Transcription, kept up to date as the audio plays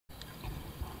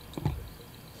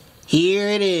Here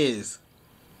it is.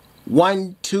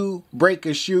 1, 2, break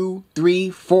a shoe. 3,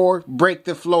 4, break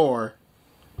the floor.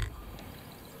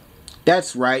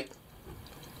 That's right.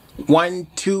 1,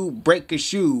 2, break a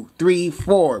shoe. 3,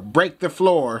 4, break the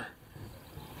floor.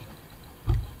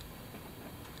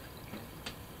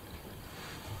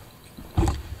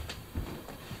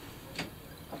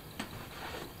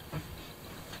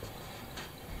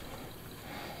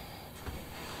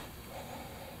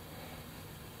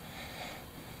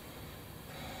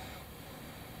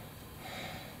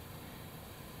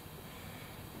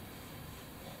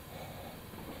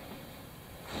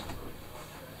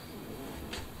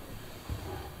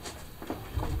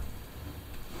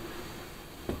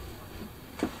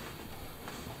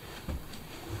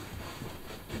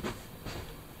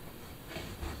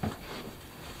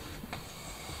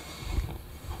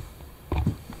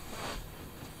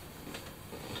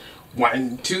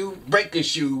 One, two, break a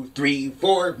shoe. 3,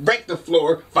 4, break the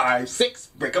floor. 5, 6,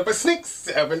 break up a snick.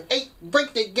 7, 8,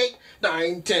 break the gate.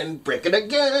 9, 10, break it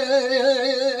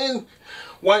again.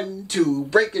 1, 2,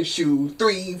 break a shoe.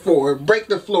 3, 4, break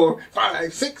the floor.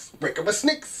 5, 6, break up a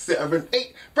snick. 7,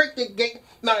 8, break the gate.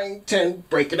 9, 10,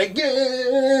 break it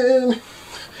again.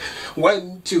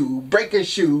 1, 2, break a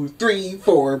shoe. 3,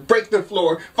 4, break the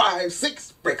floor. 5,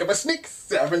 6, break up a snick.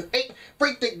 7, 8,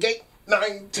 break the gate.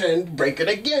 9, 10, break it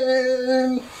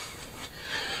again.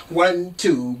 1,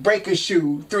 2, break a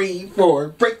shoe. 3, 4,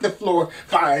 break the floor.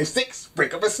 5, 6,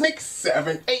 break up a snick.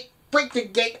 7, 8, break the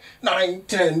gate. 9,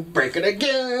 10, break it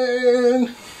again.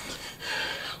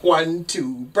 1,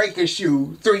 2, break a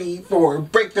shoe. 3, 4,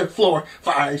 break the floor.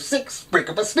 5, 6, break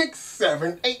up a snick.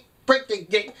 7, 8, break the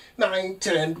gate. 9,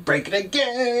 10, break it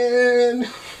again.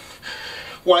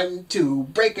 1, 2,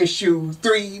 break a shoe.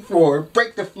 3, 4,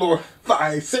 break the floor.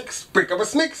 5, 6, break up a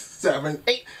snick. 7,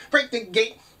 8, break the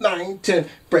gate. 9,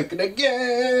 10, break it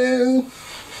again.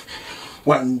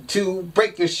 1, 2,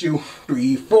 break a shoe.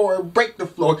 3, 4, break the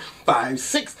floor. 5,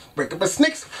 6, break up a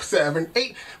snick. 7,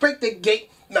 8, break the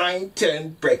gate. 9,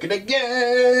 10, break it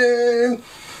again.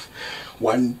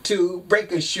 1, 2,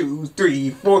 break a shoe.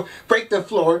 3, 4, break the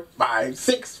floor. 5,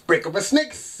 6, break up a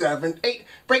snick. 7, 8,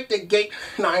 break the gate.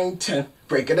 9, 10,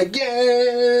 break it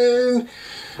again.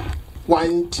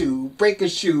 1, 2, break a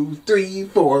shoe. 3,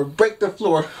 4, break the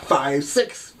floor. 5,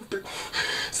 6,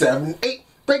 7, 8,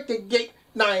 break the gate.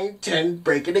 9, 10,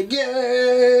 break it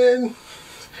again.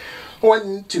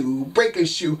 1, 2, break a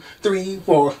shoe. 3,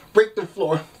 4, break the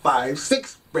floor. 5,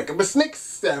 6, break up a snick.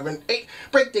 7, 8,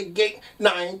 break the gate.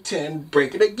 9, 10,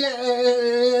 break it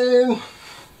again.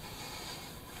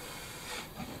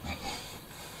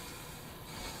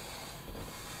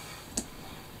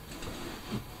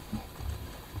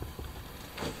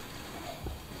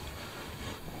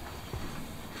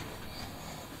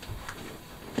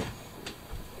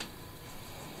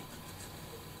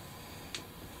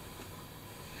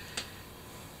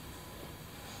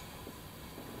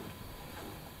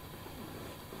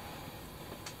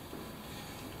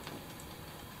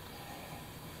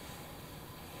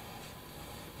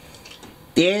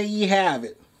 There you have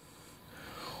it.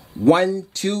 1,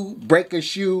 2, break a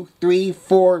shoe. 3,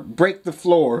 4, break the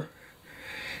floor.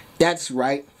 That's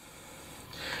right.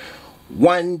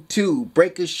 1, 2,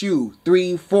 break a shoe.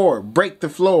 3, 4, break the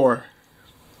floor.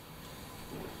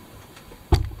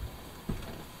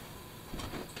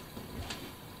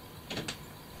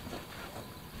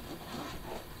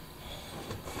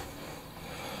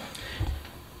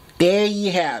 There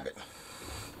you have it.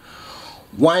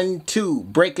 1, 2,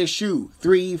 break a shoe.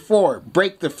 3, 4,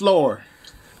 break the floor.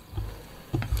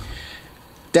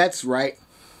 That's right.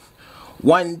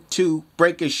 1, 2,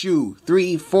 break a shoe.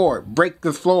 3, 4, break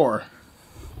the floor.